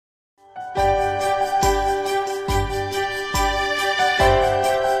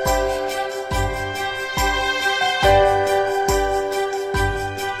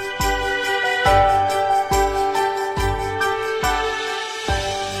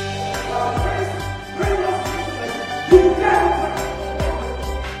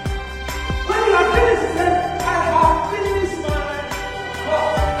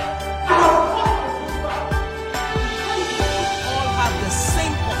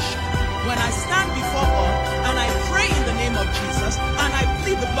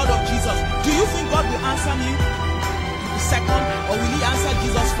answer me second, or will he answer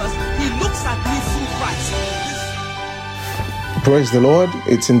Jesus first? He looks at me through Christ. Praise the Lord.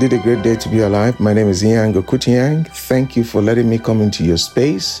 It's indeed a great day to be alive. My name is Ian Gokutiang. Thank you for letting me come into your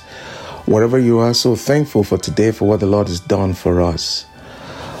space. Wherever you are, so thankful for today, for what the Lord has done for us.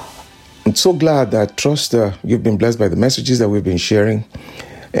 I'm so glad that you've been blessed by the messages that we've been sharing.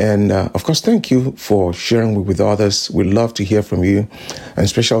 And of course, thank you for sharing with others. We'd love to hear from you. And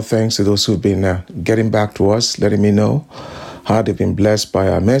special thanks to those who've been getting back to us, letting me know how they've been blessed by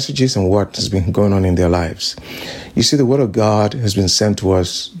our messages and what has been going on in their lives. You see, the Word of God has been sent to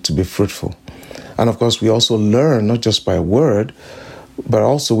us to be fruitful. And of course, we also learn not just by word, but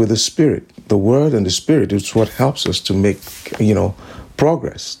also with the Spirit. The Word and the Spirit is what helps us to make,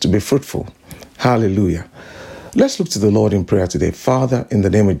 progress, to be fruitful. Hallelujah. Let's look to the Lord in prayer today. Father, in the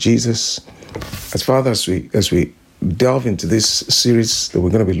name of Jesus, as we delve into this series that we're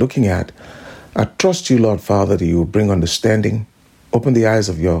going to be looking at, I trust you, Lord Father, that you will bring understanding, open the eyes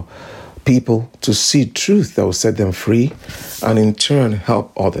of your people to see truth that will set them free, and in turn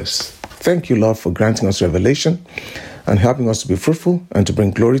help others. Thank you, Lord, for granting us revelation and helping us to be fruitful and to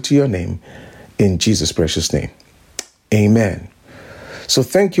bring glory to your name, in Jesus' precious name. Amen. So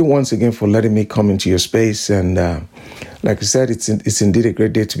thank you once again for letting me come into your space. And like I said, it's indeed a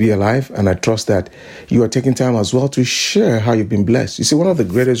great day to be alive. And I trust that you are taking time as well to share how you've been blessed. You see, one of the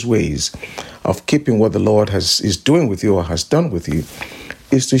greatest ways of keeping what the Lord is doing with you or has done with you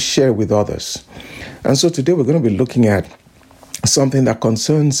is to share with others. And so today we're going to be looking at something that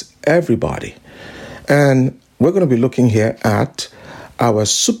concerns everybody. And we're going to be looking here at our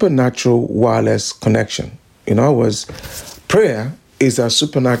supernatural wireless connection. In other words, prayer is a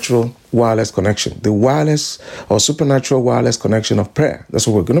supernatural wireless connection, the wireless or supernatural wireless connection of prayer. That's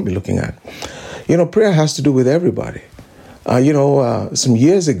what we're going to be looking at. Prayer has to do with everybody. Some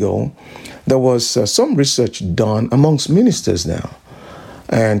years ago, there was some research done amongst ministers now,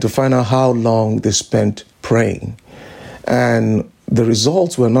 and to find out how long they spent praying. And the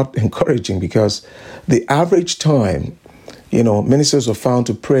results were not encouraging, because the average time, ministers were found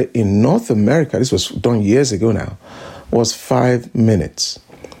to pray in North America, this was done years ago now, was 5 minutes.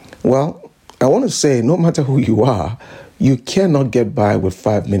 Well, I want to say, no matter who you are, you cannot get by with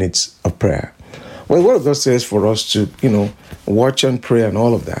 5 minutes of prayer. Well, what God says for us to, watch and pray and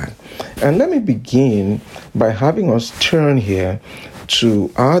all of that. And let me begin by having us turn here to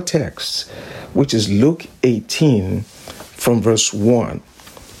our text, which is Luke 18 from verse 1.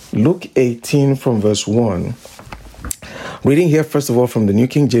 Luke 18 from verse 1. Reading here, first of all, from the New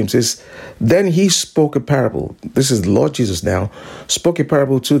King James, says, "Then he spoke a parable." This is the Lord Jesus now. "Spoke a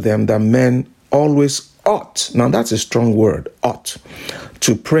parable to them that men always ought." Now, that's a strong word, ought,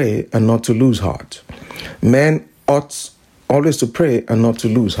 "to pray and not to lose heart." Men ought always to pray and not to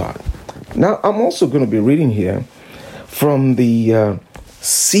lose heart. Now, I'm also going to be reading here from the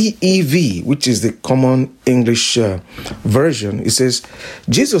CEV, which is the Common English version. It says,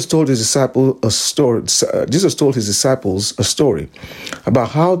 Jesus told his disciples a story about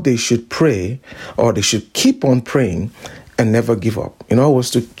how they should pray, or they should keep on praying and never give up. In other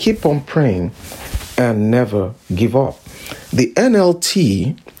words, to keep on praying and never give up. The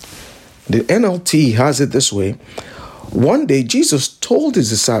NLT has it this way. One day, Jesus told his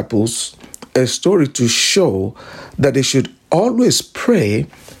disciples a story to show that they should always pray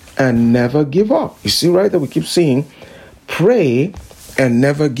and never give up. You see, right, that we keep saying, pray and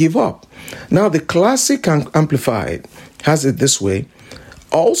never give up. Now, the Classic Amplified has it this way.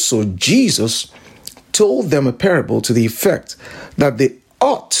 Also, Jesus told them a parable to the effect that they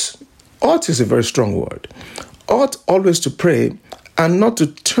ought is a very strong word, ought always to pray and not to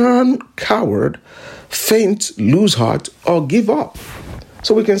turn coward, faint, lose heart, or give up.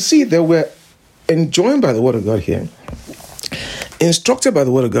 So we can see that we're enjoined by the Word of God here, instructed by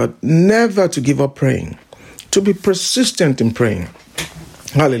the Word of God, never to give up praying, to be persistent in praying.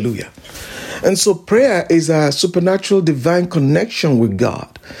 Hallelujah. And so prayer is a supernatural divine connection with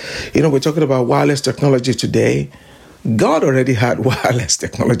God. We're talking about wireless technology today. God already had wireless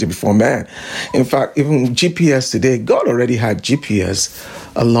technology before man. In fact, even GPS today, God already had GPS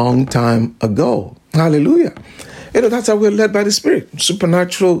a long time ago. Hallelujah. That's how we're led by the Spirit.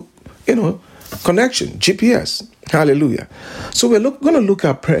 Supernatural, connection, GPS. Hallelujah. So we're going to look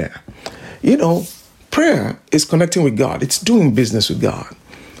at prayer. Prayer is connecting with God. It's doing business with God.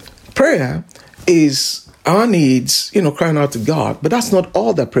 Prayer is our needs, crying out to God. But that's not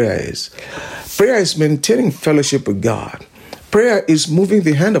all that prayer is. Prayer is maintaining fellowship with God. Prayer is moving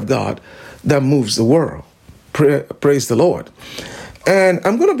the hand of God that moves the world. Praise the Lord. And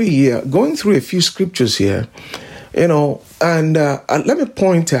I'm going to be going through a few scriptures here And let me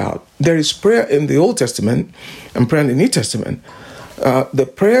point out, there is prayer in the Old Testament and prayer in the New Testament.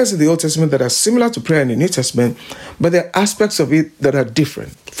 The prayers in the Old Testament that are similar to prayer in the New Testament, but there are aspects of it that are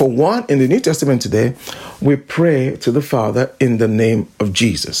different. For one, in the New Testament today, we pray to the Father in the name of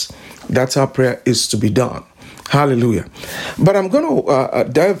Jesus. That's how prayer is to be done. Hallelujah. But I'm going to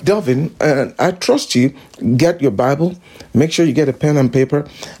delve in, and I trust you, get your Bible, make sure you get a pen and paper,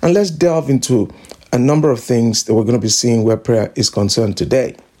 and let's delve into a number of things that we're going to be seeing where prayer is concerned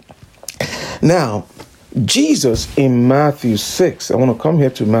today. Now, Jesus in Matthew 6, I want to come here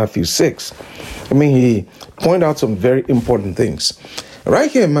to Matthew 6. He pointed out some very important things. Right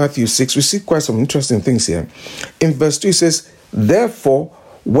here in Matthew 6, we see quite some interesting things here. In verse 2, it says, therefore,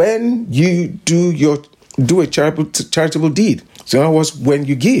 when you do a charitable deed. So in other words, when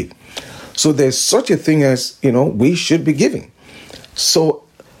you give. So there's such a thing as, we should be giving. So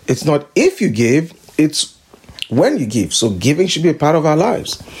it's not if you give, it's when you give. So giving should be a part of our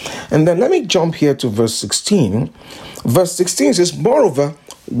lives. And then let me jump here to verse 16. Verse 16 says, moreover,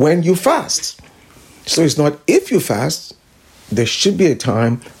 when you fast. So it's not if you fast, there should be a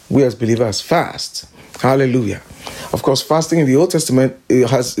time we as believers fast. Hallelujah. Of course, fasting in the Old Testament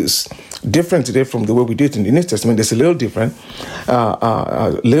is different today from the way we do it in the New Testament. There's a little different,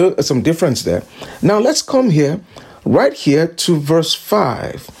 some difference there. Now let's come here, right here to verse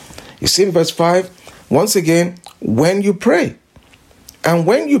 5. You see in verse 5, once again, when you pray. And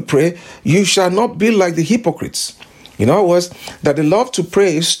when you pray, you shall not be like the hypocrites. In other words, that they love to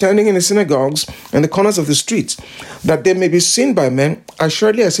pray standing in the synagogues and the corners of the streets, that they may be seen by men.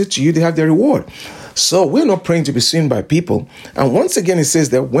 Assuredly, I say to you, they have their reward. So we're not praying to be seen by people. And once again, it says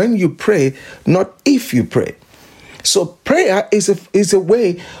that when you pray, not if you pray. So prayer is a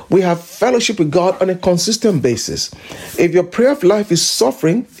way we have fellowship with God on a consistent basis. If your prayer of life is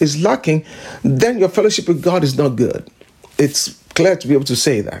suffering, is lacking, then your fellowship with God is not good. It's clear to be able to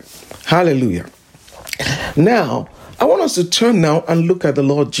say that. Hallelujah. Now, I want us to turn now and look at the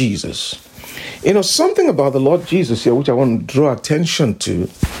Lord Jesus. Something about the Lord Jesus here, which I want to draw attention to.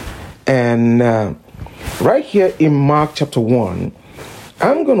 And right here in Mark chapter 1,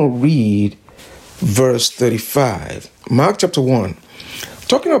 I'm going to read verse 35. Mark chapter 1.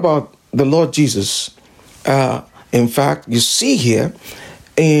 Talking about the Lord Jesus. In fact, you see here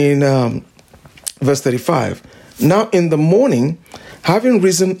in verse 35. Now in the morning, having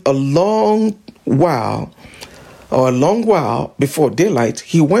risen a long while before daylight,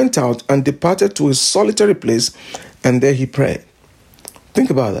 he went out and departed to a solitary place, and there he prayed. Think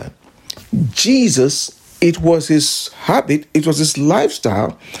about that. Jesus, it was his habit, it was his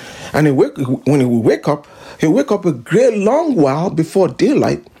lifestyle, and when he would wake up a great long while before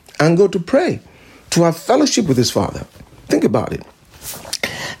daylight and go to pray, to have fellowship with his Father. Think about it.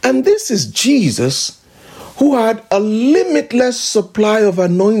 And this is Jesus, who had a limitless supply of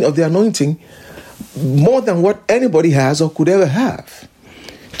the anointing, more than what anybody has or could ever have.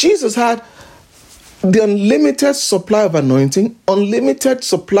 Jesus had the unlimited supply of anointing, unlimited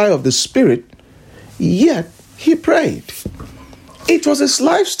supply of the Spirit, yet he prayed. It was his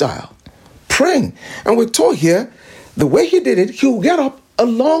lifestyle, praying. And we're told here, the way he did it, he would get up a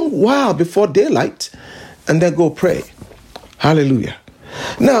long while before daylight and then go pray. Hallelujah.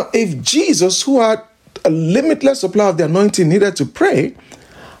 Now, if Jesus, who had a limitless supply of the anointing, needed to pray,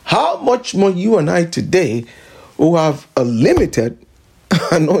 how much more you and I today, who have a limited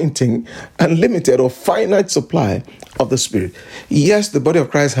anointing, unlimited or finite supply of the Spirit. Yes, the body of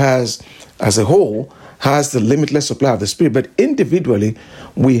Christ has, as a whole, has the limitless supply of the Spirit, but individually,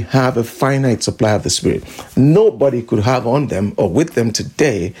 we have a finite supply of the Spirit. Nobody could have on them or with them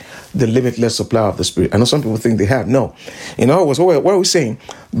today the limitless supply of the Spirit. I know some people think they have. No. In other words, what are we saying?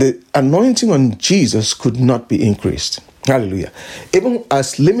 The anointing on Jesus could not be increased. Hallelujah. Even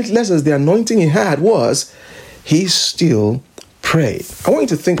as limitless as the anointing he had was, he still prayed. I want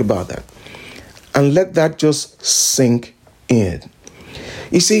you to think about that and let that just sink in.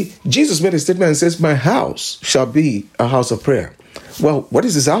 You see, Jesus made a statement and says, my house shall be a house of prayer. Well, what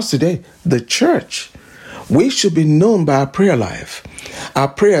is his house today? The church. We should be known by our prayer life. Our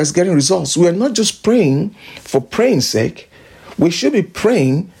prayer is getting results. We are not just praying for praying's sake. We should be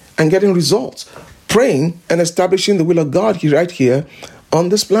praying and getting results. Praying and establishing the will of God right here on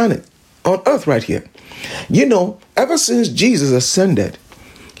this planet, on earth right here. You know, ever since Jesus ascended,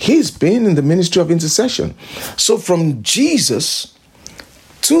 he's been in the ministry of intercession. So from Jesus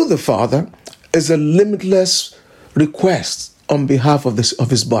to the Father is a limitless request on behalf of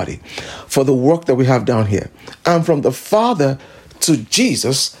his body for the work that we have down here. And from the Father to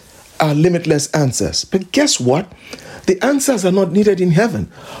Jesus limitless answers. But guess what? The answers are not needed in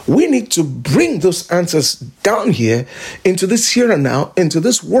heaven. We need to bring those answers down here into this here and now, into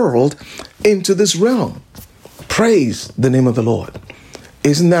this world, into this realm. Praise the name of the Lord.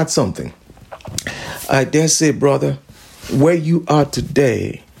 Isn't that something? I dare say, brother, where you are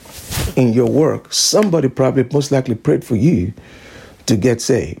today in your work, somebody probably most likely prayed for you to get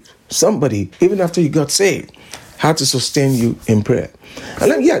saved. Somebody, even after you got saved, had to sustain you in prayer.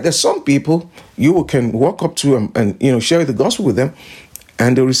 And then, there's some people you can walk up to and share the gospel with them,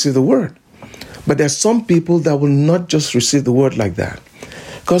 and they'll receive the word. But there's some people that will not just receive the word like that,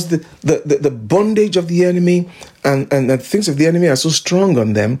 because the bondage of the enemy and the things of the enemy are so strong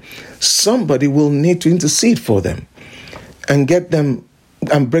on them. Somebody will need to intercede for them and get them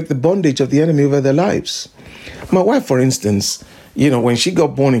and break the bondage of the enemy over their lives. My wife, for instance, when she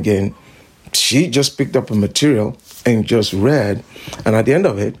got born again, she just picked up a material and just read, and at the end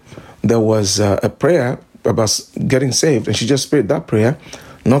of it, there was a prayer about getting saved, and she just prayed that prayer,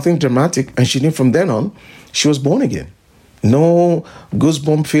 nothing dramatic, and she knew from then on, she was born again. No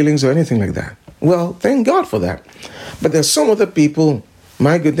goosebump feelings or anything like that. Well, thank God for that. But there's some other people,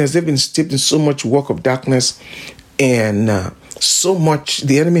 my goodness, they've been steeped in so much work of darkness, and so much,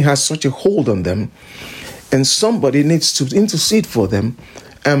 the enemy has such a hold on them, and somebody needs to intercede for them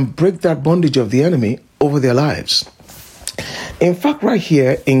and break that bondage of the enemy over their lives. In fact, right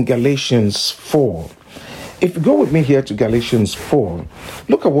here in Galatians 4, if you go with me here to Galatians 4,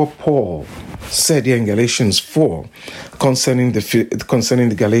 look at what Paul said here in Galatians 4 concerning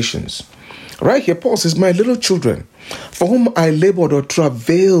the Galatians. Right here, Paul says, "My little children, for whom I labored or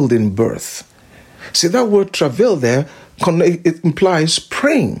travailed in birth." See, that word travail there, it implies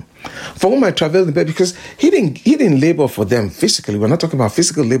praying. For whom I travailed in birth, because he didn't labor for them physically. We're not talking about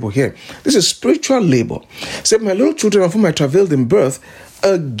physical labor here. This is spiritual labor. He said, "My little children, of whom I travailed in birth,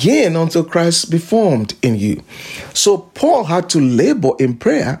 again until Christ be formed in you." So Paul had to labor in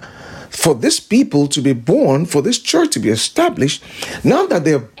prayer for this people to be born, for this church to be established. Now that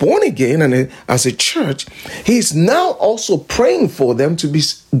they're born again and as a church, he's now also praying for them to be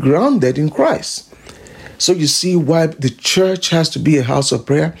grounded in Christ. So you see why the church has to be a house of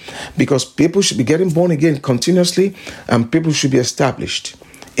prayer, because people should be getting born again continuously, and people should be established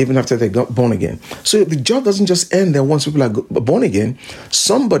even after they got born again. So the job doesn't just end there once people are born again.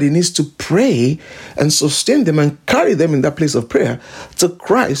 Somebody needs to pray and sustain them and carry them in that place of prayer till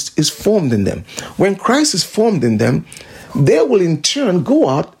Christ is formed in them. When Christ is formed in them, they will in turn go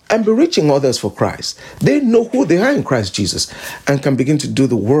out and be reaching others for Christ. They know who they are in Christ Jesus and can begin to do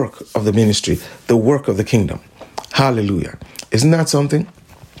the work of the ministry, the work of the kingdom. Hallelujah. Isn't that something?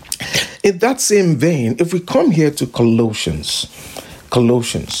 In that same vein, if we come here to Colossians, I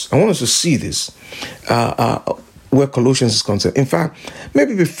want us to see this, where Colossians is concerned. In fact,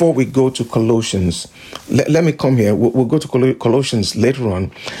 maybe before we go to Colossians, let me come here. We'll go to Colossians later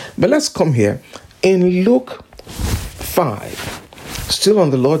on, but let's come here in Luke 5. Still on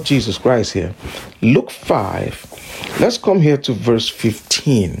the Lord Jesus Christ here. Luke 5. Let's come here to verse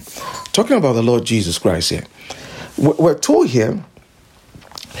 15. Talking about the Lord Jesus Christ here. We're told here,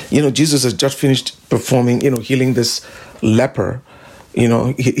 Jesus has just finished performing, healing this leper.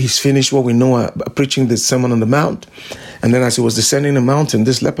 He's finished what we know, preaching the Sermon on the Mount. And then as he was descending the mountain,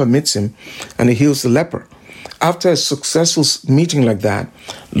 this leper meets him and he heals the leper. After a successful meeting like that,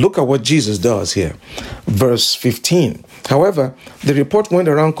 look at what Jesus does here. Verse 15. However, the report went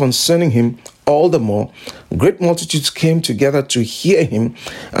around concerning him all the more. Great multitudes came together to hear him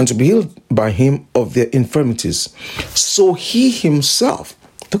and to be healed by him of their infirmities. So he himself,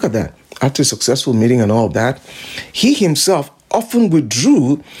 look at that, after a successful meeting and all that, he himself often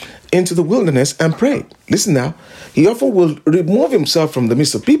withdrew into the wilderness and prayed. Listen now, he often will remove himself from the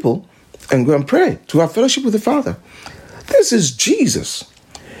midst of people and go and pray to have fellowship with the Father. This is Jesus.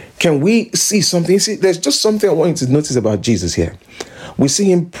 Can we see something? See, there's just something I want you to notice about Jesus here. We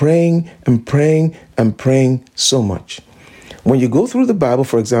see him praying and praying and praying so much. When you go through the Bible,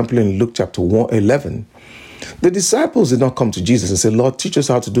 for example, in Luke chapter 11, the disciples did not come to Jesus and say, "Lord, teach us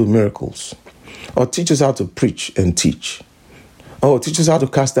how to do miracles," or "Teach us how to preach and teach," or "Teach us how to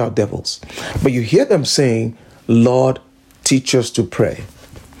cast out devils." But you hear them saying, "Lord, teach us to pray."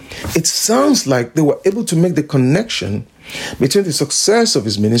 It sounds like they were able to make the connection between the success of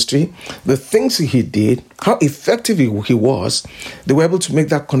his ministry, the things he did, how effective he was. They were able to make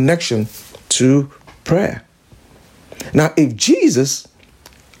that connection to prayer. Now, if Jesus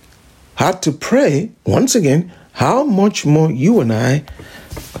had to pray, once again, how much more you and I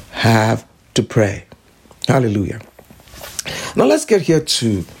have to pray. Hallelujah. Now let's get here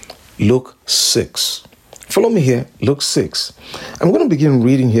to Luke 6 Follow me here, Luke 6. I'm going to begin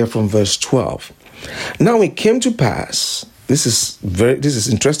reading here from verse 12. Now it came to pass, this is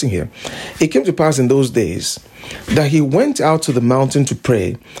interesting here. It came to pass in those days that he went out to the mountain to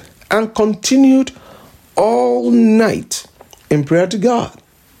pray and continued all night in prayer to God.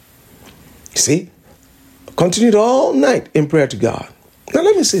 You see? Continued all night in prayer to God. Now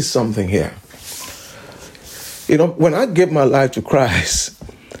let me say something here. When I gave my life to Christ,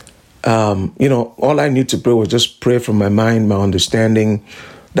 all I knew to pray was just pray from my mind, my understanding.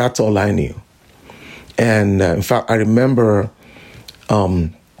 That's all I knew. And in fact, I remember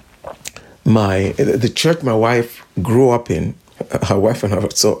the church my wife grew up in. My wife and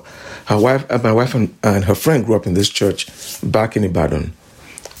her friend grew up in this church back in Ibadan,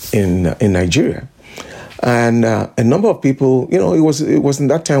 in Nigeria. And a number of people, it was in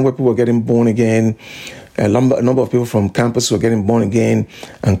that time where people were getting born again. A number of people from campus were getting born again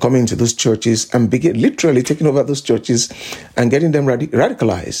and coming into those churches and begin literally taking over those churches and getting them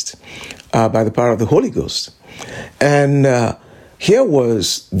radicalized by the power of the Holy Ghost. And here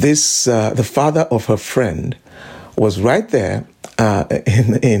was this, the father of her friend was right there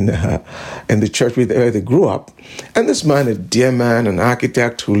in the church where they grew up. And this man, a dear man, an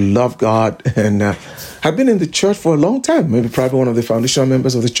architect who loved God and had been in the church for a long time, maybe probably one of the foundational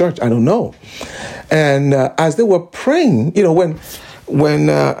members of the church, I don't know. And as they were praying, when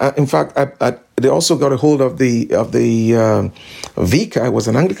in fact, they also got a hold of the Vika. It was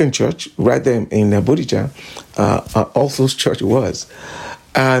an Anglican church right there in Bodija. Also church it was.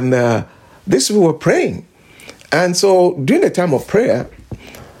 And these people were praying. And so during the time of prayer,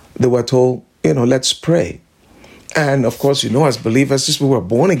 they were told, let's pray. And of course, as believers, these people were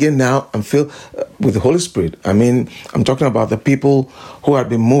born again now and filled with the Holy Spirit. I mean, I'm talking about the people who had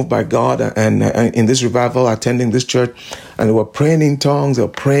been moved by God and in this revival, attending this church, and they were praying in tongues, they were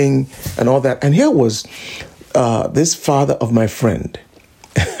praying and all that. And here was this father of my friend.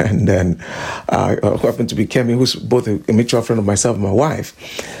 And then who happened to be Kemi, who's both a mutual friend of myself and my wife.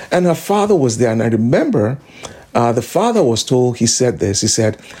 And her father was there. And I remember the father was told, he said,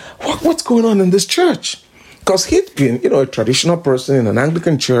 what's going on in this church? Because he'd been, a traditional person in an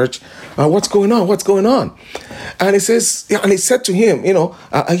Anglican church. What's going on? And he said to him,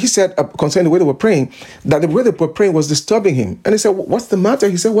 he said concerning the way they were praying, that the way they were praying was disturbing him. And he said, what's the matter?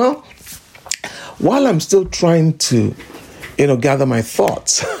 He said, well, while I'm still trying to, gather my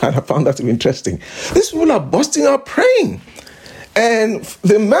thoughts, and I found that to be interesting, these people are busting out praying. And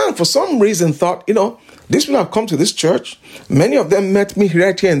the man, for some reason, thought, these people have come to this church. Many of them met me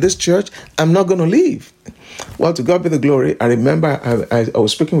right here in this church. I'm not going to leave. Well, to God be the glory. I remember I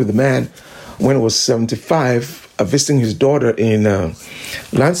was speaking with the man when he was 75, visiting his daughter in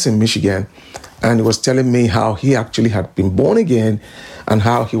Lansing, Michigan. And he was telling me how he actually had been born again and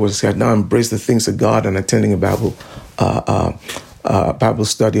how he had now embraced the things of God and attending a Bible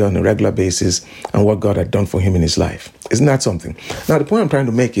study on a regular basis and what God had done for him in his life. Isn't that something? Now, the point I'm trying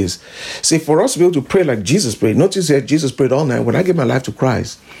to make is, see, for us to be able to pray like Jesus prayed, notice that Jesus prayed all night. When I gave my life to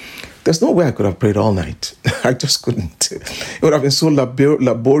Christ, there's no way I could have prayed all night. I just couldn't. It would have been so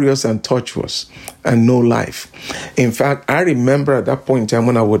laborious and tortuous and no life. In fact, I remember at that point in time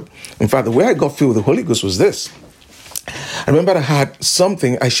when the way I got filled with the Holy Ghost was this. I remember I had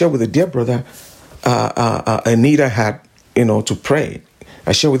something I shared with a dear brother, a need I had, to pray.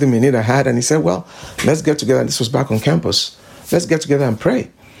 I shared with him a need I had, and he said, well, let's get together. This was back on campus. Let's get together and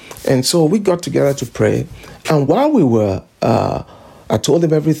pray. And so we got together to pray. And while we were, I told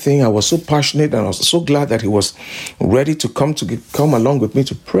him everything. I was so passionate, and I was so glad that he was ready to come along with me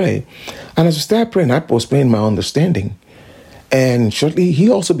to pray. And as we started praying, I was praying my understanding. And shortly, he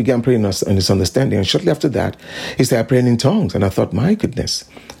also began praying in his understanding. And shortly after that, he started praying in tongues. And I thought, my goodness,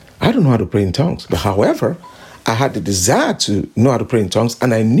 I don't know how to pray in tongues. But however, I had the desire to know how to pray in tongues.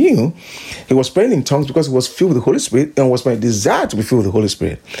 And I knew he was praying in tongues because he was filled with the Holy Spirit. And it was my desire to be filled with the Holy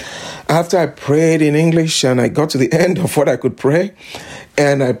Spirit. After I prayed in English and I got to the end of what I could pray,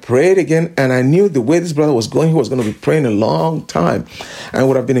 and I prayed again, and I knew the way this brother was going, he was going to be praying a long time. And it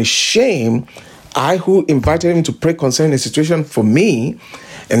would have been a shame, I who invited him to pray concerning the situation for me,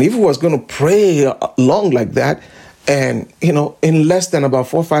 and if he was going to pray long like that, and, in less than about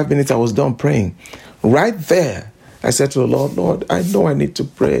 4 or 5 minutes, I was done praying. Right there, I said to the Lord, I know I need to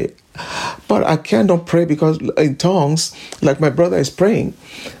pray, but I cannot pray because in tongues, like my brother is praying.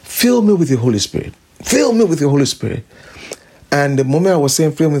 Fill me with the Holy Spirit. Fill me with the Holy Spirit. And the moment I was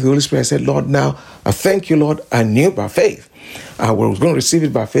saying, fill me with the Holy Spirit, I said, Lord, now, I thank you, Lord. I knew by faith. I was going to receive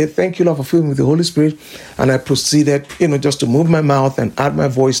it by faith. Thank you, Lord, for filling me with the Holy Spirit. And I proceeded, just to move my mouth and add my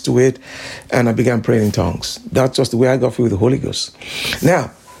voice to it. And I began praying in tongues. That's just the way I got filled with the Holy Ghost.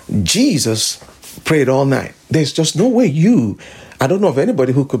 Now, Jesus prayed all night. There's just no way I don't know of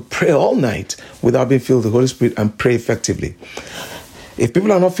anybody who could pray all night without being filled with the Holy Spirit and pray effectively. If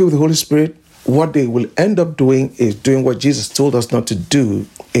people are not filled with the Holy Spirit, what they will end up doing is doing what Jesus told us not to do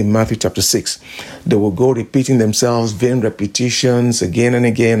in Matthew chapter 6. They will go repeating themselves, vain repetitions again and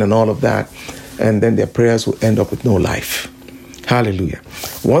again and all of that. And then their prayers will end up with no life. Hallelujah.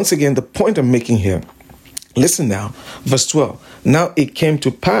 Once again, the point I'm making here, listen now, verse 12. Now it came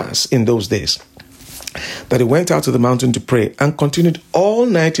to pass in those days that he went out to the mountain to pray and continued all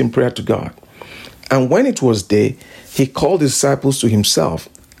night in prayer to God. And when it was day, he called his disciples to himself,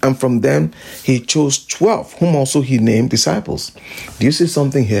 and from them he chose 12, whom also he named disciples. Do you see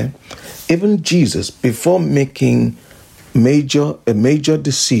something here? Even Jesus, before making a major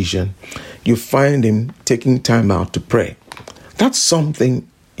decision, you find him taking time out to pray. That's something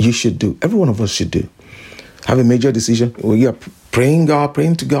you should do. Every one of us should do. Have a major decision. Well, you're praying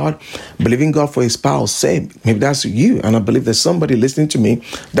to God, believing God for his power's sake. Maybe that's you, and I believe there's somebody listening to me.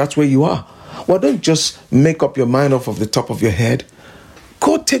 That's where you are. Well, don't just make up your mind off of the top of your head.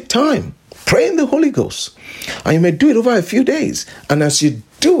 Go take time. Pray in the Holy Ghost. And you may do it over a few days. And as you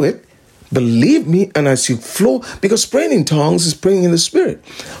do it, believe me, and as you flow, because praying in tongues is praying in the Spirit.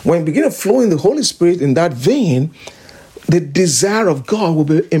 When you begin to flow in the Holy Spirit in that vein, the desire of God will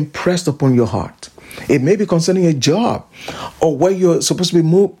be impressed upon your heart. It may be concerning a job, or where you're supposed to be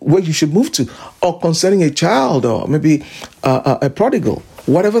where you should move to, or concerning a child, or maybe a prodigal,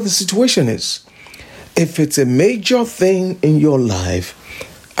 whatever the situation is. If it's a major thing in your life,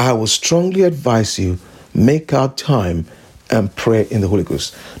 I will strongly advise you, make out time and pray in the Holy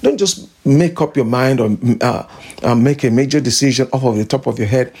Ghost. Don't just make up your mind or make a major decision off of the top of your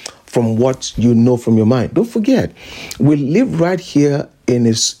head from what you know from your mind. Don't forget, we live right here in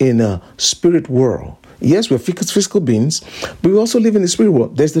a spirit world. Yes, we're physical beings, but we also live in the spirit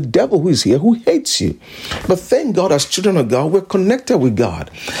world. There's the devil who is here, who hates you. But thank God, as children of God, we're connected with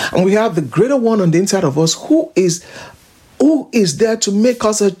God. And we have the greater one on the inside of us who is there to make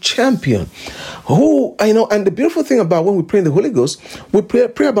us a champion. And the beautiful thing about when we pray in the Holy Ghost, we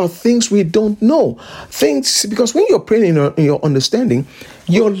pray about things we don't know. Because when you're praying in your understanding,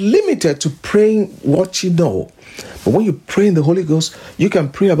 you're limited to praying what you know. But when you pray in the Holy Ghost, you can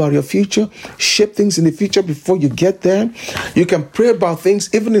pray about your future, shape things in the future before you get there. You can pray about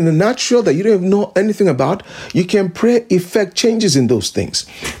things even in the natural that you don't even know anything about. You can pray, effect changes in those things.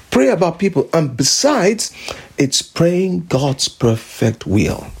 Pray about people. And besides, it's praying God's perfect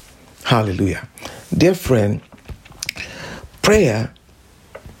will. Hallelujah. Dear friend, prayer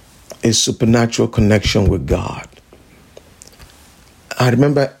is supernatural connection with God. I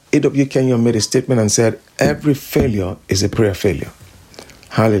remember A.W. Kenyon made a statement and said, every failure is a prayer failure.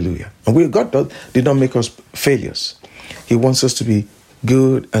 Hallelujah. And God did not make us failures. He wants us to be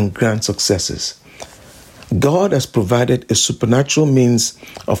good and grand successes. God has provided a supernatural means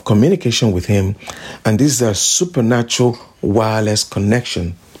of communication with him, and this is a supernatural wireless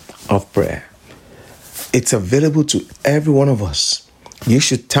connection of prayer. It's available to every one of us. You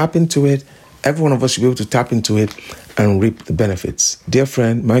should tap into it. Every one of us should be able to tap into it and reap the benefits. Dear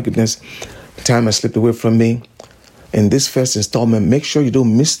friend, my goodness, time has slipped away from me. In this first installment, make sure you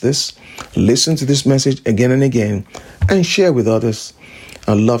don't miss this. Listen to this message again and again and share with others.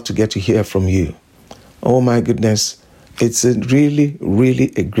 I'd love to get to hear from you. Oh my goodness, it's a really,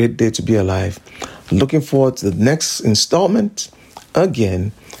 really a great day to be alive. Looking forward to the next installment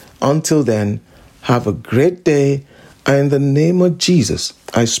again. Until then, have a great day. And in the name of Jesus,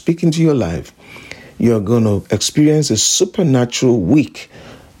 I speak into your life. You're going to experience a supernatural week.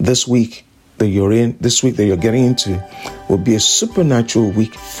 This week that you're in, this week that you're getting into, will be a supernatural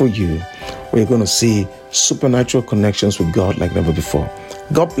week for you, where you're going to see supernatural connections with God like never before.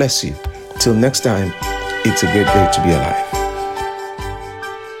 God bless you. Till next time, it's a great day to be alive.